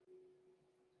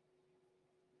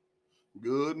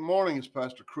Good morning. It's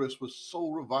Pastor Chris with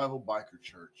Soul Revival Biker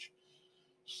Church.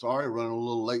 Sorry, running a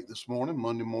little late this morning.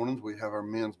 Monday mornings we have our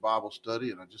men's Bible study,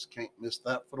 and I just can't miss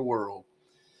that for the world.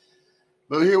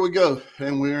 But here we go,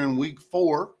 and we're in week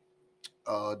 4,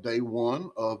 day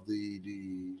 1 of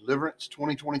the Deliverance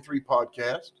 2023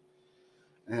 podcast.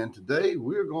 And today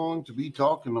we're going to be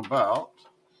talking about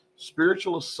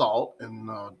spiritual assault, and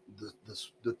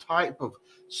the type of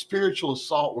spiritual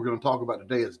assault we're going to talk about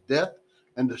today is death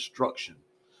and destruction.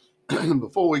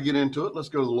 Before we get into it, let's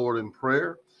go to the Lord in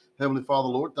prayer. Heavenly Father,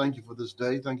 Lord, thank you for this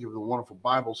day. Thank you for the wonderful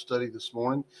Bible study this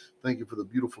morning. Thank you for the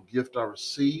beautiful gift I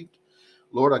received.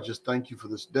 Lord, I just thank you for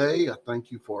this day. I thank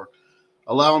you for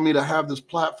allowing me to have this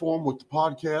platform with the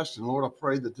podcast. And Lord, I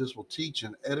pray that this will teach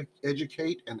and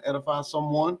educate and edify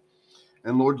someone.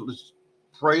 And Lord, let's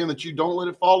praying that you don't let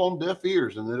it fall on deaf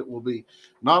ears, and that it will be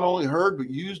not only heard, but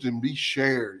used and be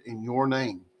shared in your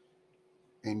name.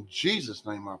 In Jesus'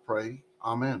 name I pray.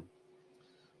 Amen.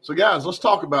 So, guys, let's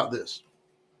talk about this.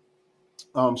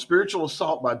 Spiritual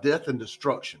assault by death and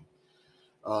destruction.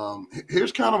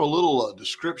 Here's kind of a little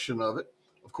description of it.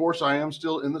 Of course, I am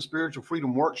still in the Spiritual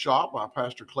Freedom Workshop by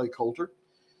Pastor Clay Coulter,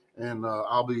 and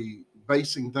I'll be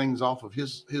basing things off of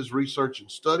his research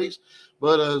and studies.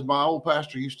 But as my old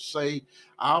pastor used to say,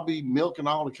 I'll be milking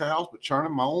all the cows, but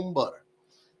churning my own butter.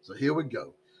 So here we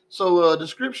go. So,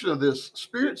 description of this: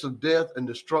 spirits of death and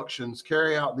destructions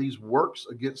carry out these works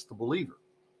against the believer.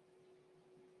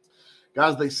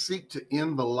 Guys, they seek to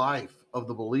end the life of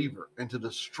the believer and to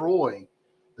destroy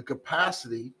the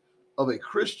capacity of a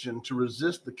Christian to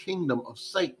resist the kingdom of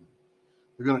Satan.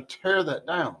 They're going to tear that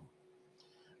down.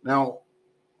 Now,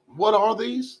 what are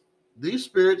these? These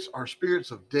spirits are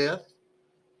spirits of death,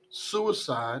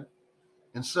 suicide,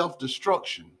 and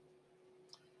self-destruction.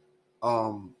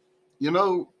 Um, you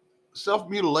know,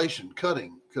 self-mutilation,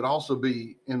 cutting, could also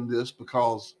be in this,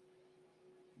 because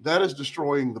that is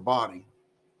destroying the body,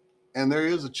 and there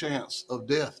is a chance of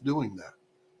death doing that.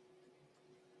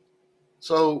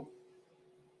 So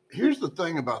here's the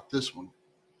thing about this one.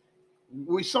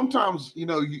 We sometimes,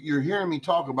 you're hearing me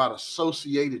talk about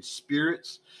associated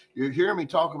spirits. You're hearing me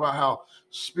talk about how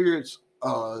spirits,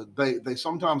 they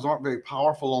sometimes aren't very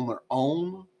powerful on their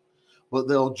own, but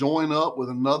they'll join up with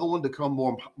another one to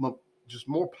become just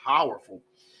more powerful.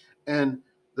 And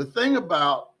the thing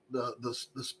about the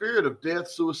spirit of death,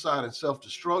 suicide, and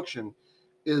self-destruction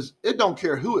is it don't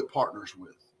care who it partners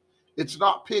with. It's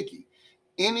not picky.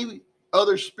 Any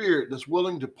other spirit that's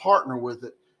willing to partner with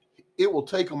it, it will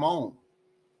take them on.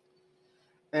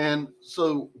 And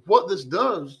so what this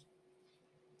does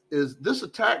is this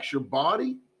attacks your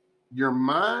body, your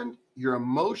mind, your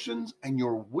emotions, and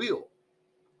your will.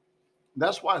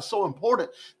 That's why it's so important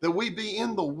that we be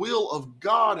in the will of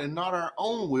God and not our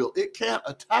own will. It can't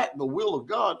attack the will of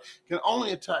God, it can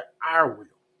only attack our will.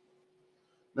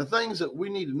 The things that we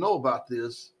need to know about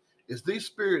this is these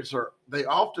spirits they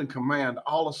often command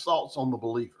all assaults on the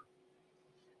believer.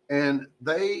 And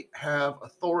they have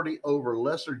authority over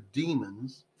lesser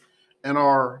demons and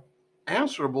are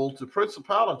answerable to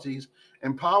principalities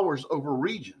and powers over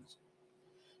regions.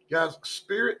 Guys,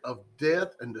 spirit of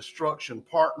death and destruction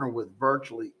partner with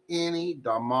virtually any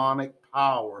demonic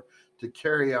power to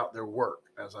carry out their work,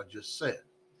 as I just said.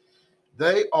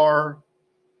 They are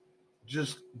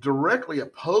just directly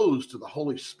opposed to the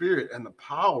Holy Spirit and the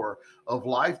power of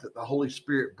life that the Holy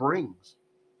Spirit brings.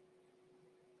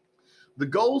 The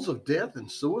goals of death and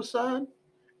suicide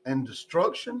and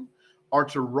destruction are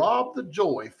to rob the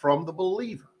joy from the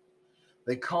believer.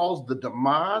 They cause the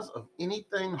demise of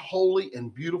anything holy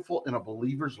and beautiful in a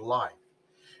believer's life.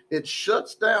 It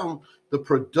shuts down the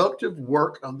productive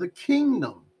work of the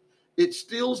kingdom. It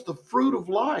steals the fruit of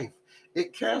life.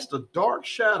 It casts a dark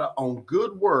shadow on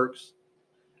good works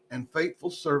and faithful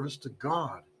service to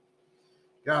God.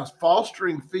 Guys,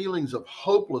 fostering feelings of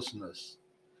hopelessness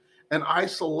and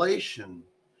isolation,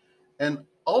 and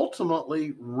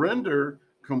ultimately render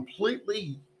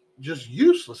completely just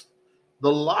useless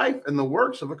the life and the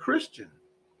works of a Christian.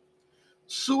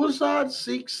 Suicide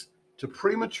seeks to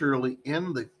prematurely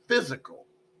end the physical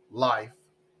life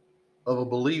of a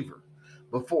believer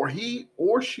before he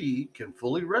or she can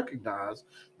fully recognize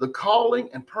the calling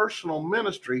and personal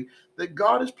ministry that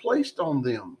God has placed on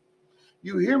them.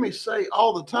 You hear me say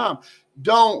all the time,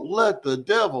 don't let the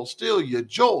devil steal your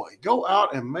joy. Go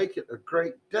out and make it a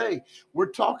great day.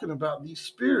 We're talking about these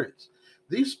spirits.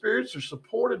 These spirits are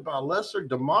supported by lesser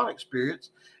demonic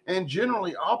spirits and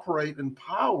generally operate in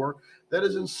power that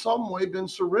has in some way been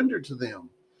surrendered to them.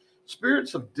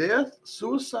 Spirits of death,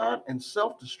 suicide, and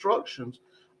self-destruction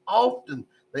often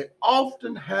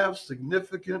have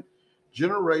significant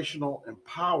generational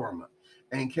empowerment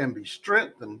and can be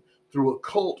strengthened through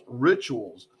occult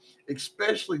rituals,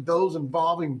 especially those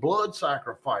involving blood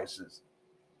sacrifices.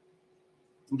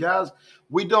 Guys,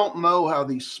 we don't know how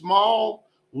these small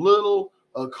little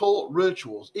occult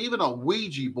rituals, even a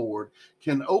Ouija board,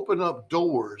 can open up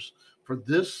doors for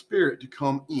this spirit to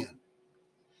come in.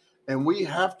 And we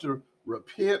have to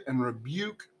repent and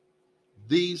rebuke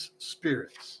these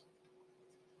spirits.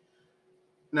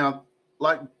 Now,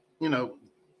 like,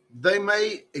 they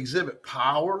may exhibit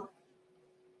power.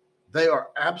 They are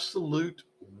absolute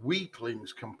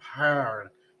weaklings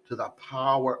compared to the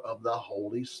power of the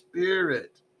Holy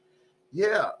Spirit.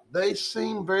 Yeah, they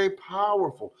seem very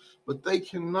powerful, but they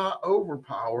cannot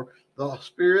overpower the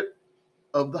Spirit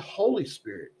of the Holy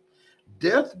Spirit.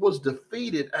 Death was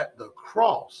defeated at the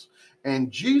cross,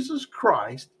 and Jesus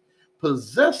Christ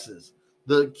possesses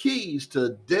the keys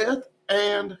to death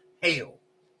and hell.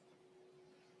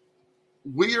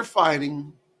 We are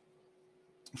fighting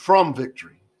from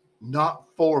victory, not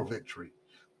for victory.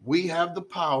 We have the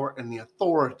power and the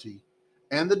authority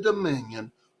and the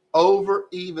dominion over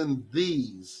even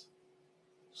these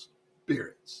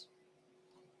spirits.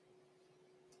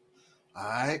 All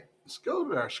right, let's go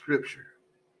to our scripture.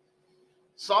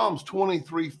 Psalms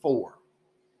 23:4.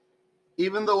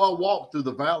 Even though I walk through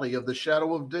the valley of the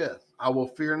shadow of death, I will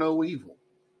fear no evil.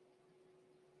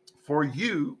 For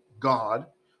you, God,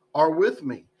 are with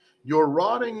me. Your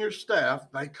rod and your staff,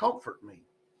 they comfort me.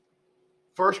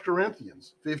 1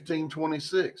 Corinthians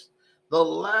 15:26. The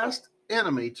last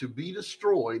enemy to be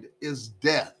destroyed is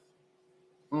death.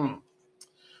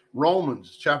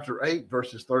 Romans chapter 8,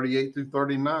 verses 38 through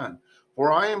 39.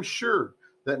 For I am sure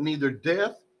that neither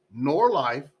death, nor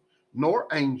life, nor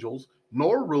angels,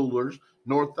 nor rulers,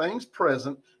 nor things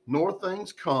present, nor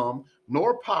things come,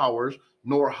 nor powers,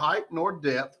 nor height, nor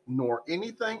depth, nor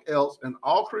anything else in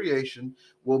all creation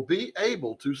will be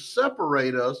able to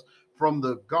separate us from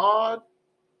the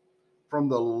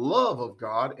love of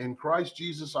God in Christ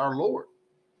Jesus our Lord.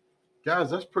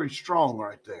 Guys, that's pretty strong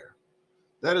right there.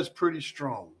 That is pretty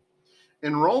strong.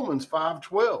 In Romans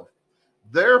 5:12,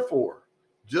 therefore,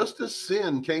 just as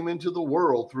sin came into the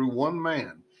world through one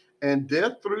man, and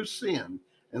death through sin,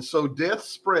 and so death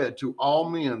spread to all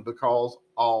men because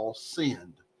all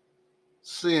sinned.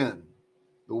 Sin.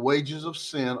 The wages of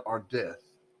sin are death.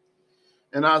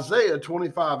 In Isaiah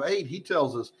 25:8, he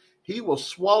tells us he will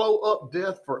swallow up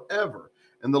death forever,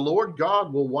 and the Lord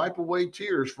God will wipe away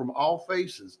tears from all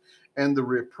faces, and the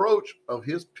reproach of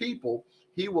his people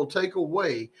he will take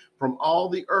away from all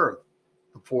the earth,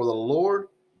 for the Lord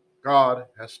God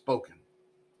has spoken.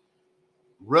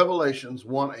 Revelations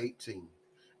 1:18.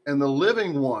 And the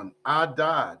living one, I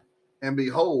died, and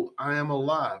behold, I am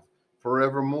alive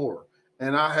forevermore,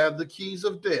 and I have the keys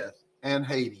of death and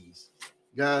Hades.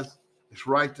 Guys, it's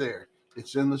right there.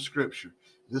 It's in the scripture.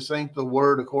 This ain't the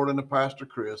word according to Pastor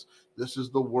Chris. This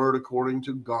is the word according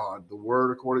to God, the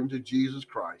word according to Jesus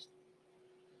Christ.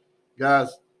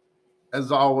 Guys,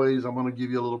 as always, I'm going to give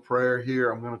you a little prayer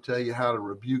here. I'm going to tell you how to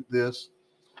rebuke this,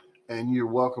 and you're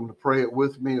welcome to pray it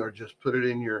with me or just put it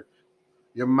in your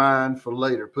mind for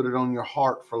later. Put it on your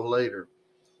heart for later.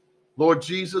 Lord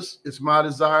Jesus, it's my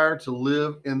desire to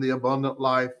live in the abundant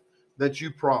life that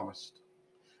you promised.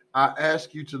 I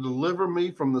ask you to deliver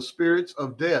me from the spirits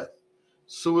of death,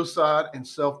 suicide, and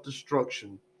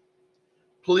self-destruction.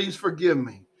 Please forgive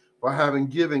me for having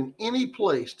given any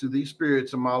place to these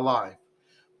spirits in my life.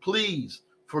 Please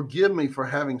forgive me for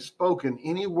having spoken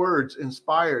any words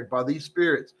inspired by these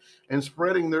spirits and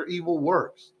spreading their evil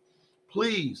works.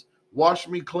 Please wash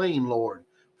me clean, Lord.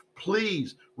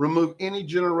 Please remove any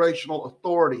generational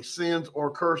authority, sins,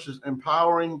 or curses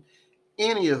empowering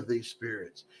any of these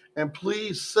spirits. And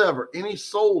please sever any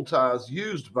soul ties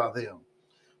used by them.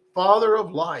 Father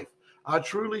of life, I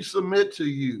truly submit to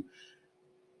you,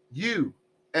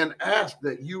 and ask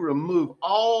that you remove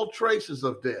all traces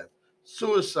of death,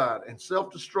 suicide, and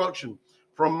self-destruction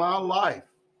from my life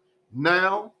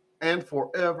now and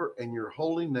forever in your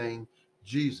holy name,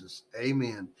 Jesus.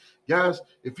 Amen. Guys,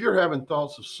 if you're having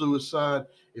thoughts of suicide,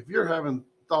 if you're having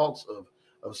thoughts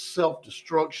of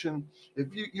self-destruction, if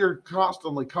you're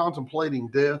constantly contemplating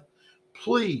death,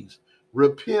 please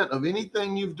repent of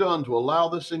anything you've done to allow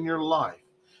this in your life.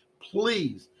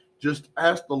 Please just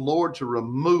ask the Lord to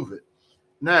remove it.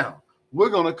 Now, we're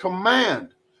going to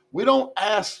command. We don't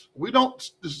ask, we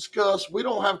don't discuss, we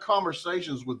don't have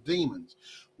conversations with demons.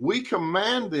 We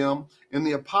command them in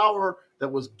the power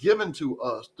that was given to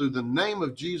us through the name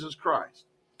of Jesus Christ.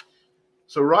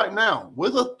 So right now,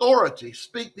 with authority,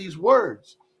 speak these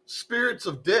words: spirits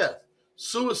of death,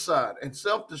 suicide, and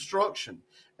self-destruction,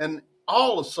 and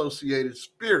all associated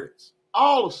spirits.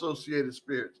 all associated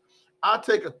spirits. I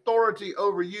take authority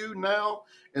over you now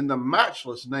in the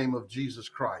matchless name of Jesus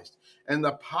Christ and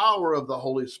the power of the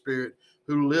Holy Spirit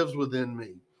who lives within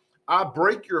me. I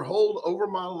break your hold over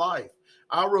my life.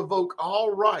 I revoke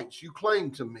all rights you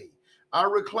claim to me. I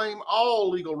reclaim all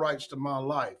legal rights to my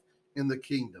life in the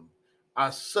kingdom.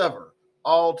 I sever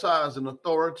all ties and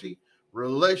authority,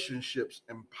 relationships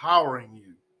empowering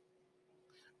you.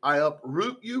 I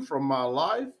uproot you from my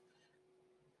life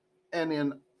and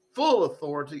in full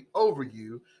authority over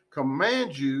you,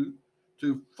 command you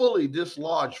to fully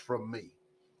dislodge from me.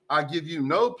 I give you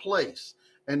no place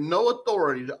and no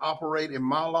authority to operate in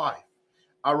my life.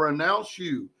 I renounce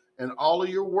you and all of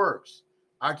your works.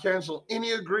 I cancel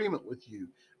any agreement with you.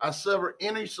 I sever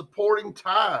any supporting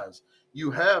ties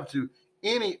you have to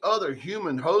any other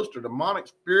human host or demonic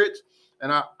spirits,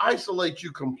 and I isolate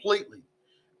you completely.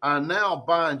 I now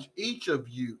bind each of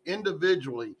you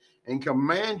individually and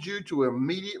command you to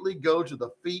immediately go to the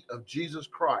feet of Jesus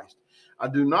Christ. I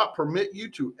do not permit you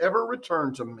to ever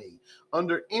return to me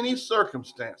under any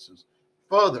circumstances.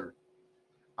 Further,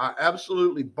 I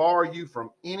absolutely bar you from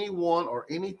anyone or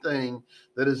anything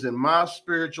that is in my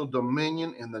spiritual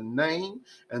dominion in the name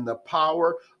and the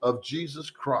power of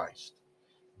Jesus Christ.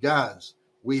 Guys,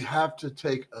 we have to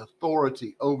take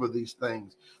authority over these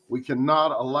things. We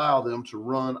cannot allow them to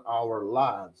run our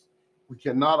lives. We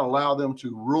cannot allow them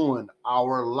to ruin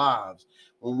our lives.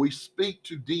 When we speak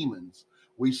to demons,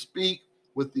 we speak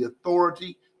with the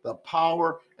authority, the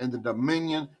power, and the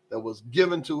dominion that was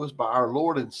given to us by our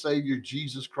Lord and Savior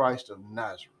Jesus Christ of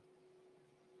Nazareth.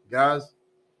 Guys,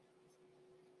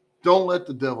 don't let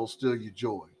the devil steal your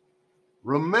joy.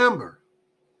 Remember,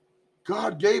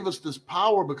 God gave us this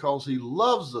power because he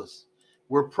loves us.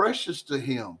 We're precious to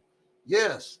him.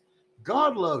 Yes,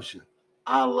 God loves you.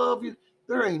 I love you.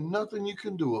 There ain't nothing you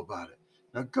can do about it.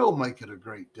 Now go make it a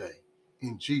great day.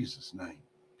 In Jesus' name,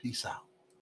 peace out.